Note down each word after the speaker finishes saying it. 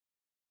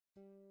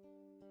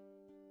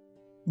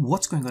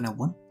What's going on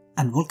everyone,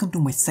 and welcome to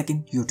my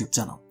second YouTube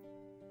channel.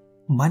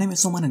 My name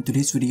is Suman and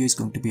today's video is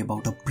going to be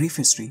about a brief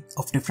history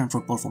of different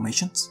football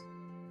formations.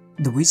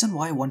 The reason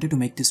why I wanted to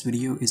make this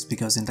video is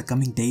because in the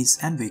coming days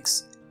and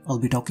weeks, I'll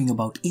be talking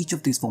about each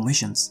of these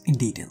formations in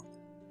detail.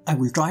 I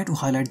will try to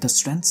highlight the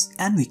strengths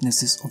and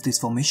weaknesses of these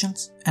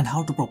formations and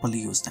how to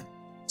properly use them.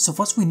 So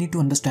first we need to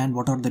understand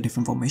what are the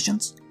different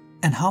formations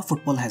and how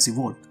football has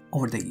evolved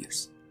over the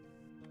years.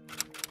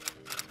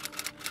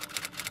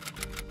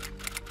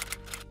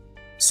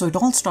 So it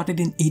all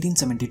started in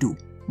 1872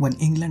 when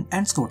England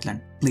and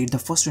Scotland played the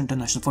first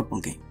international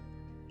football game.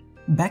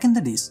 Back in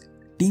the days,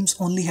 teams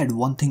only had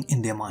one thing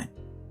in their mind,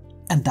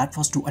 and that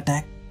was to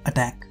attack,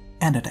 attack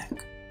and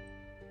attack.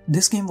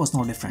 This game was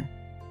no different,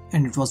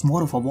 and it was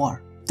more of a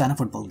war than a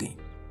football game.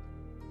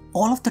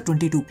 All of the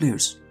 22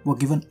 players were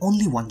given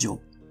only one job,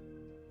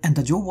 and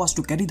the job was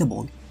to carry the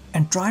ball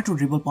and try to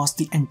dribble past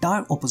the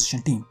entire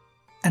opposition team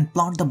and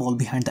plant the ball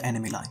behind the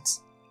enemy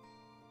lines.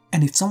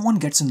 And if someone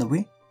gets in the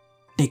way,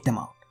 take them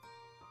out.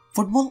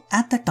 Football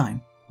at that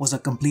time was a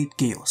complete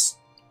chaos,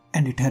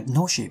 and it had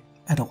no shape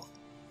at all.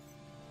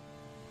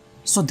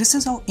 So this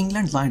is how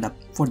England lined up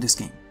for this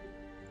game.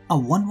 A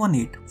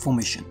 1-1-8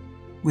 formation,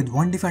 with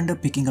one defender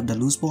picking up the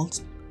loose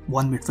balls,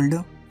 one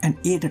midfielder and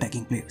 8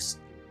 attacking players.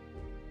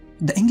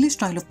 The English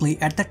style of play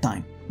at that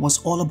time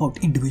was all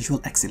about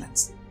individual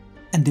excellence,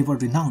 and they were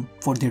renowned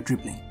for their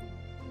dribbling.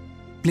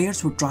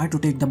 Players would try to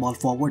take the ball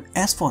forward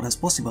as far as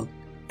possible,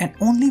 and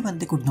only when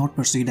they could not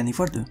proceed any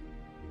further,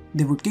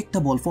 they would kick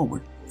the ball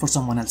forward for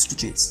someone else to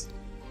chase.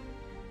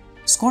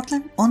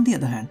 Scotland, on the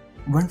other hand,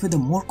 went with a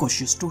more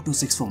cautious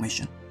 2-2-6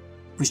 formation,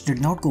 which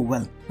did not go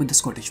well with the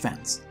Scottish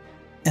fans,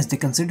 as they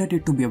considered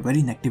it to be a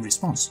very negative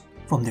response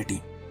from their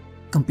team,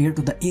 compared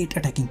to the 8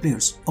 attacking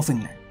players of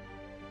England.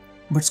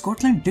 But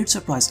Scotland did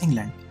surprise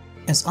England,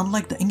 as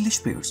unlike the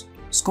English players,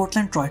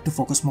 Scotland tried to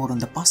focus more on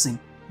the passing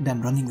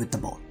than running with the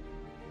ball.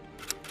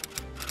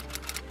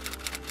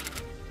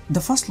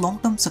 The first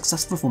long-term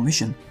successful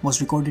formation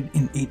was recorded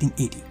in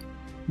 1880.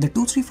 The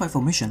 2-3-5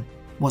 formation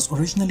was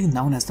originally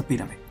known as the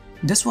pyramid.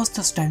 This was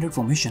the standard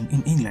formation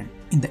in England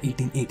in the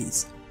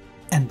 1880s,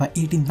 and by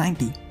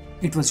 1890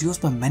 it was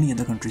used by many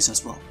other countries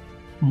as well.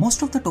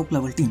 Most of the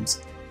top-level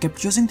teams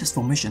kept using this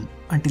formation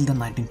until the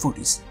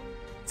 1940s.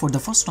 For the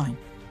first time,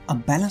 a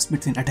balance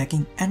between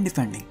attacking and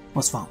defending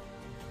was found.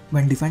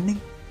 When defending,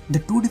 the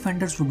two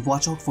defenders would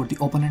watch out for the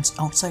opponent's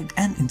outside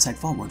and inside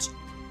forwards,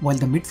 while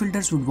the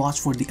midfielders would watch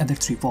for the other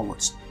 3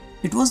 forwards.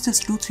 It was this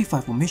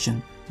 2-3-5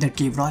 formation that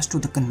gave rise to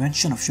the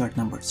convention of shirt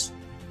numbers.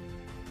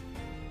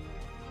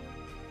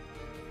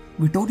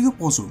 Vittorio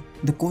Pozzo,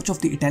 the coach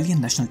of the Italian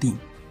national team,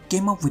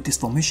 came up with this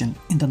formation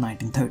in the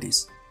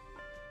 1930s.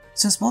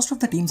 Since most of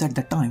the teams at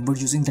that time were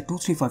using the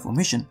 2-3-5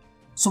 formation,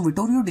 so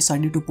Vittorio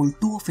decided to pull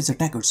 2 of his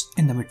attackers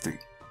in the midfield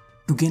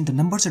to gain the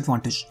numbers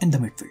advantage in the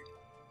midfield.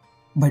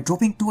 By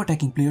dropping 2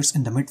 attacking players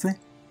in the midfield,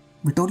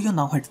 Vittorio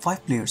now had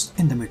 5 players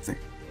in the midfield,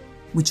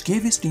 which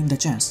gave his team the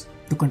chance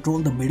to control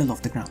the middle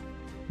of the ground.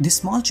 This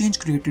small change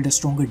created a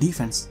stronger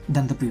defense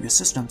than the previous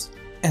systems,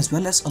 as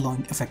well as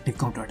allowing effective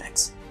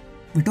counterattacks.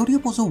 Vittorio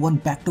Pozzo won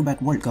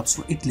back-to-back World Cups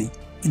for Italy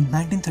in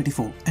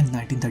 1934 and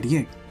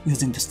 1938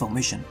 using this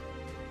formation.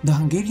 The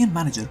Hungarian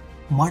manager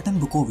Martin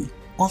Bukovi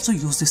also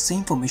used this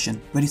same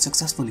formation very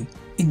successfully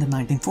in the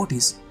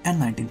 1940s and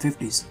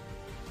 1950s.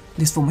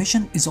 This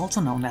formation is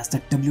also known as the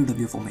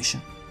WW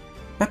formation.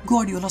 Pep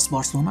Guardiola's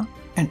Barcelona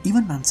and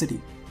even Man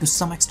City to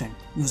some extent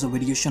use a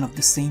variation of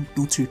the same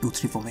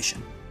 2-3-2-3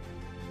 formation.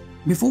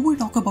 Before we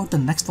talk about the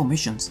next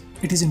formations,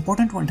 it is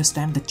important to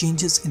understand the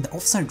changes in the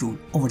offside rule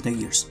over the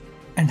years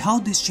and how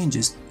these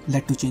changes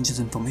led to changes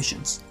in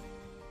formations.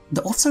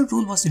 The offside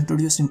rule was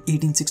introduced in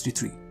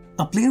 1863.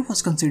 A player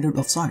was considered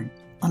offside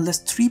unless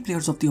 3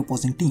 players of the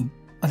opposing team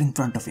are in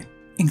front of him,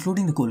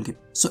 including the goalkeeper.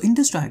 So in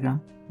this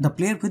diagram, the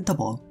player with the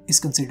ball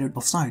is considered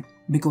offside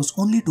because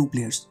only 2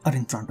 players are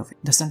in front of it,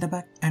 the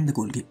centre-back and the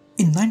goalkeeper.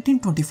 In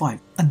 1925,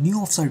 a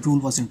new offside rule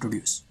was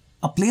introduced.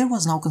 A player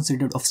was now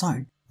considered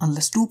offside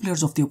unless 2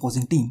 players of the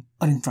opposing team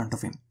are in front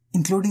of him,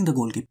 including the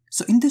goalkeeper.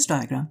 So in this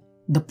diagram,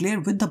 the player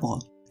with the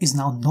ball is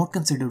now not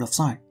considered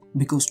offside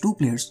because 2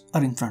 players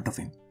are in front of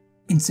him.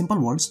 In simple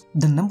words,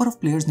 the number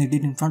of players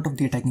needed in front of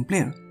the attacking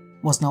player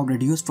was now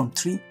reduced from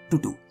 3 to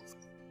 2.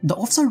 The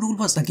offside rule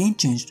was again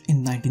changed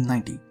in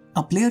 1990.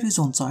 A player is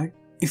onside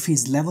if he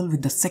is level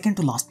with the second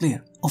to last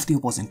player of the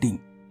opposing team,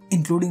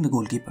 including the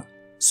goalkeeper.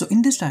 So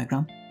in this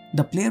diagram,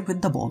 the player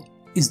with the ball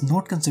is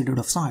not considered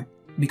offside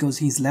because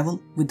he is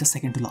level with the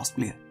second to last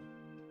player.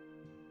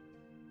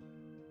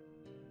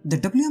 The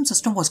WM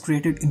system was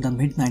created in the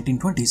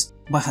mid-1920s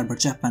by Herbert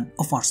Chapman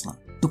of Arsenal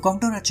to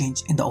counter a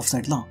change in the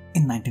offside law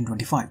in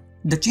 1925.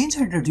 The change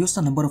had reduced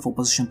the number of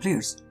opposition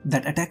players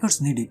that attackers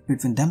needed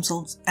between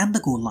themselves and the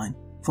goal line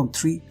from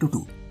 3 to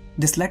 2.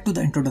 This led to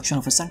the introduction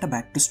of a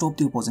centre-back to stop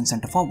the opposing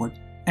centre-forward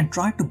and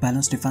tried to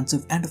balance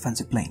defensive and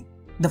offensive playing.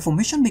 The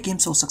formation became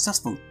so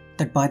successful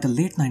that by the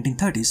late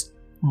 1930s,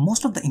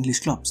 most of the English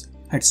clubs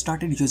had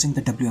started using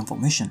the WM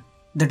formation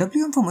The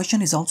WM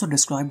formation is also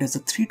described as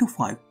a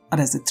 3-5 or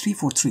as a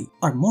 3-4-3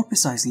 or more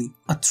precisely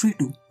a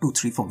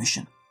 3-2-2-3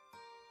 formation.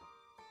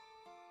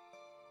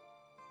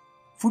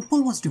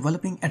 Football was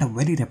developing at a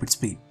very rapid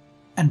speed,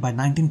 and by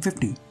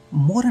 1950,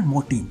 more and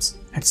more teams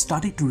had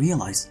started to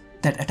realize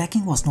that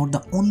attacking was not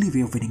the only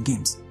way of winning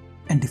games,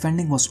 and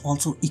defending was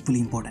also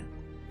equally important.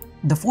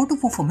 The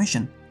 4-4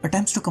 formation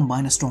attempts to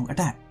combine a strong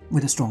attack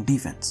with a strong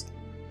defense.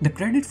 The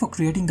credit for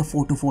creating the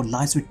 4-4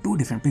 lies with two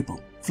different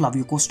people,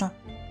 Flavio Costa,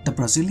 the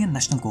Brazilian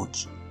national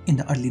coach in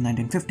the early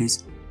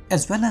 1950s,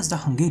 as well as the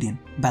Hungarian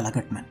Bela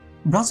Gutmann.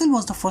 Brazil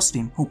was the first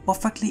team who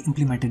perfectly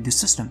implemented this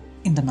system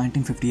in the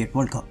 1958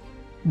 World Cup.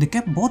 They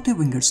kept both their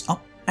wingers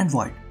up and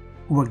wide,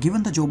 who were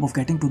given the job of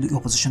getting to the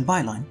opposition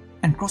byline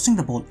and crossing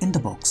the ball in the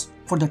box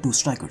for the two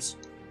strikers.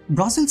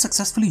 Brazil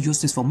successfully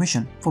used this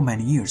formation for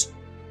many years,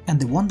 and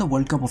they won the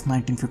World Cup of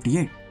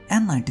 1958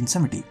 and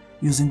 1970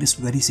 using this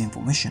very same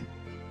formation.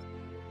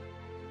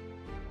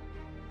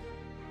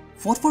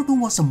 4-4-2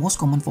 was the most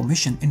common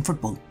formation in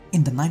football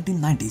in the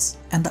 1990s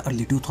and the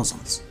early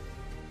 2000s.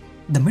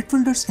 The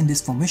midfielders in this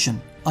formation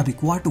are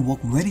required to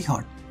work very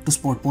hard to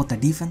support both the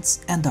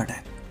defense and the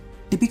attack.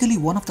 Typically,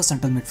 one of the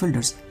central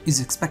midfielders is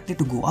expected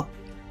to go up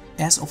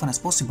as often as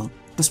possible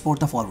to support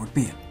the forward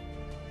pair,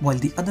 while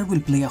the other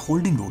will play a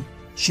holding role,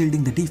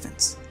 shielding the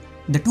defense.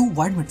 The two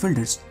wide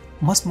midfielders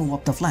must move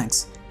up the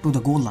flanks to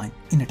the goal line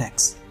in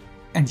attacks,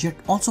 and yet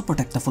also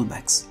protect the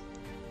fullbacks.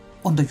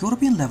 On the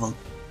European level,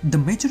 the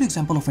major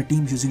example of a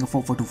team using a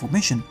 4-4-2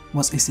 formation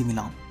was AC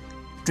Milan,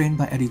 trained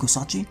by Arrigo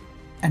Sacchi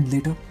and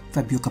later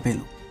Fabio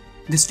Capello.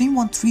 This team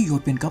won 3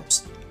 European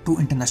Cups, 2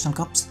 International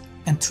Cups,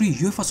 and 3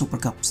 UEFA Super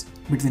Cups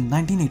between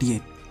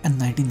 1988 and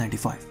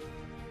 1995.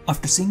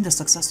 After seeing the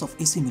success of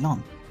AC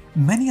Milan,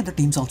 many other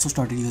teams also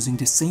started using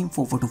this same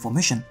 4-4-2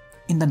 formation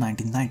in the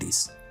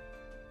 1990s.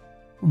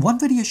 One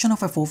variation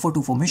of a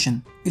 4-4-2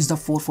 formation is the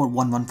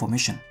 4-4-1-1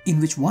 formation, in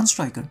which one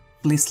striker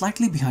plays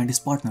slightly behind his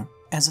partner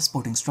as a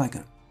supporting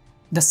striker.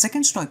 The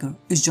second striker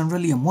is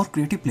generally a more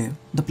creative player,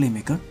 the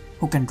playmaker,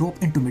 who can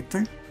drop into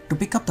midfield to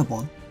pick up the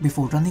ball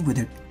before running with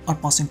it or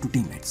passing to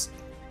teammates.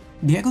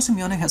 Diego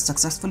Simeone has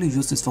successfully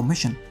used this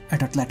formation at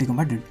Atletico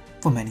Madrid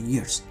for many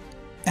years.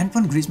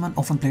 Antoine Griezmann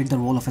often played the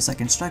role of a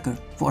second striker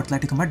for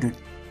Atletico Madrid,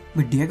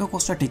 with Diego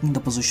Costa taking the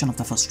position of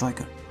the first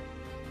striker.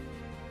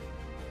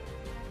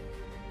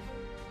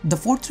 The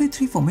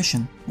 4-3-3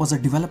 formation was a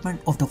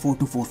development of the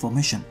 4-2-4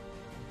 formation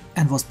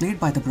and was played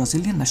by the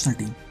Brazilian national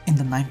team in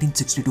the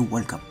 1962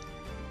 World Cup.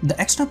 The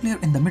extra player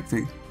in the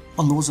midfield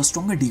allows a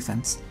stronger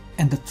defense,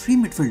 and the 3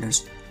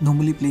 midfielders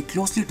normally play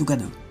closely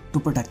together to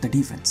protect the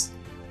defense.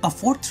 A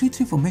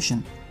 4-3-3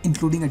 formation,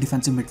 including a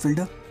defensive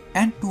midfielder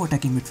and 2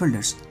 attacking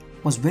midfielders,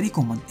 was very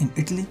common in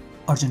Italy,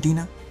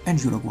 Argentina,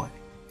 and Uruguay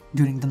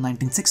during the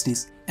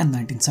 1960s and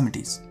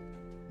 1970s.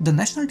 The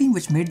national team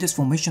which made this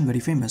formation very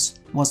famous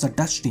was the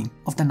Dutch team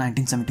of the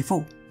 1974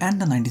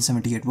 and the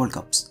 1978 World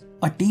Cups,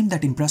 a team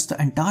that impressed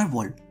the entire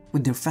world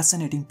with their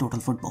fascinating total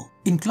football.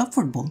 In club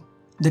football,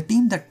 the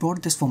team that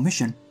brought this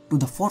formation to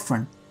the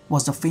forefront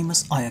was the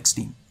famous Ajax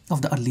team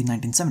of the early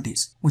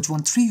 1970s, which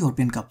won 3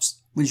 European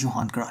Cups with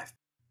Johan Cruyff.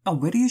 A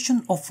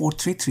variation of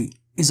 4-3-3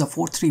 is a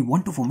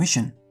 4-3-1-2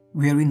 formation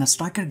wherein a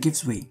striker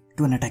gives way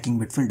to an attacking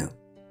midfielder.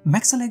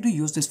 Max Allegri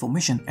used this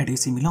formation at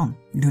AC Milan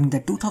during the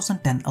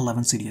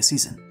 2010-11 Serie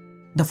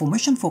season. The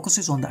formation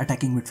focuses on the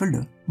attacking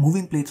midfielder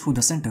moving play through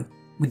the center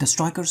with the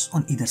strikers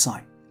on either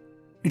side.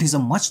 It is a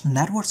much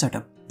narrower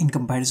setup in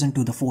comparison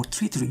to the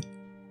 4-3-3,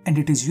 and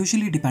it is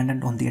usually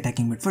dependent on the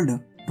attacking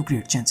midfielder to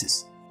create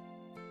chances.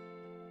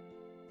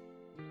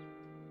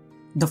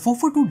 The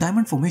 4-4-2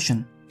 diamond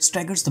formation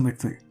staggers the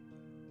midfield.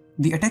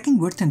 The attacking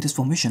width in this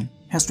formation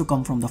has to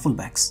come from the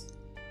fullbacks.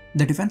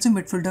 The defensive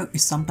midfielder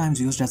is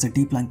sometimes used as a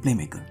deep line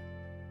playmaker.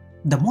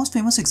 The most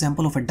famous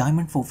example of a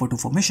diamond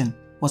 4-4-2 formation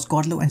was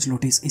Carlo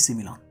Ancelotti's AC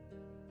Milan,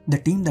 the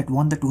team that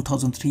won the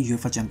 2003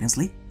 UEFA Champions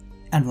League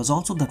and was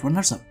also the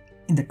runners-up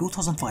in the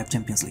 2005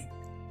 Champions League.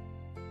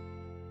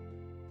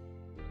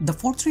 The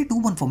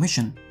 4-3-2-1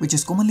 formation, which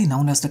is commonly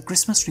known as the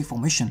Christmas tree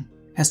formation,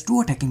 has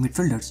 2 attacking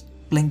midfielders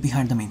playing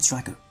behind the main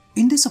striker.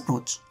 In this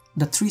approach,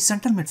 the 3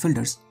 central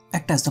midfielders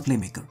act as the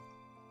playmaker,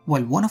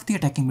 while one of the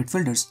attacking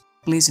midfielders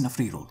plays in a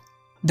free role.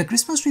 The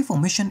Christmas tree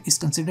formation is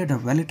considered a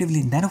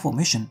relatively narrow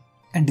formation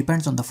and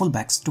depends on the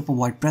fullbacks to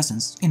provide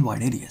presence in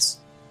wide areas.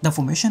 The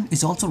formation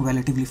is also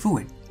relatively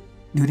fluid.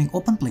 During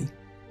open play,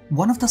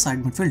 one of the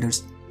side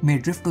midfielders may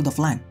drift to the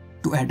flank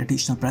to add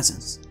additional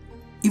presence.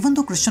 Even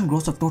though Christian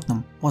Gross of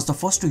Tottenham was the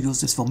first to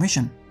use this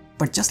formation,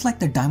 but just like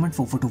the diamond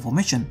 4-4-2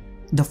 formation,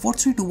 the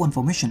 4-3-2-1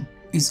 formation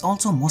is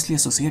also mostly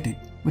associated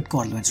with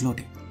Carlo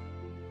Ancelotti.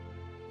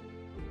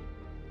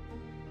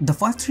 The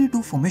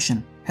 5-3-2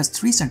 formation has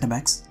 3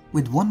 centre-backs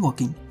with one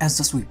working as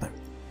the sweeper.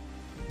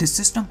 This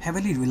system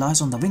heavily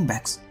relies on the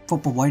wing-backs for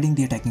providing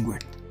the attacking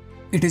width.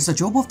 It is the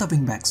job of the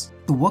wing-backs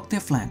to work their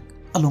flank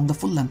along the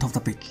full length of the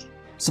pitch,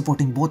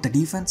 supporting both the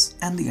defense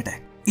and the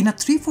attack. In a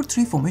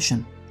 3-4-3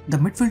 formation, the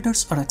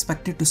midfielders are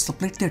expected to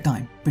split their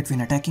time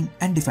between attacking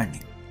and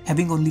defending.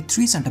 Having only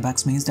 3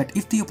 centre-backs means that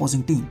if the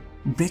opposing team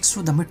breaks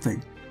through the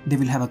midfield, they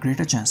will have a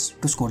greater chance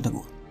to score the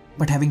goal.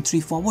 But having 3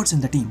 forwards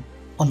in the team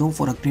allow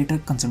for a greater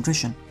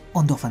concentration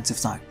on the offensive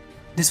side.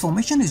 This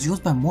formation is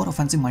used by more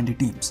offensive-minded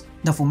teams.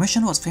 The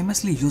formation was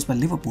famously used by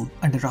Liverpool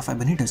under Rafa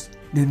Benitez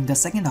during the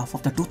second half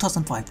of the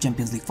 2005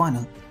 Champions League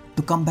final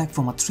to come back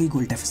from a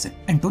 3-goal deficit.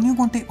 Antonio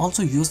Conte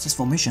also used this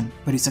formation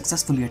very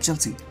successfully at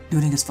Chelsea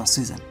during his first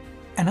season.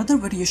 Another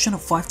variation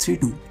of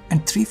 5-3-2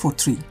 and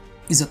 3-4-3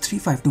 is a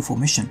 3-5-2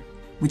 formation,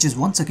 which is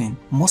once again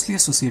mostly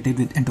associated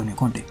with Antonio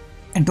Conte.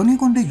 Antonio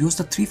Conte used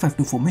the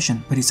 3-5-2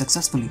 formation very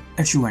successfully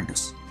at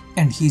Juventus,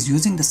 and he is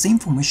using the same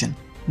formation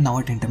now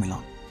at Inter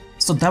Milan.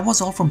 So that was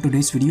all from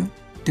today's video.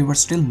 There were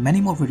still many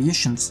more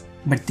variations,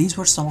 but these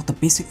were some of the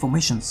basic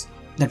formations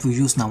that we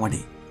use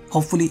nowadays.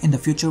 Hopefully in the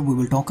future we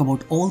will talk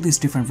about all these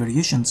different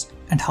variations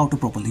and how to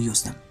properly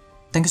use them.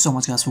 Thank you so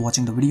much guys for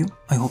watching the video.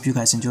 I hope you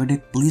guys enjoyed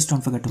it. Please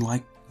don't forget to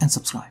like and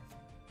subscribe.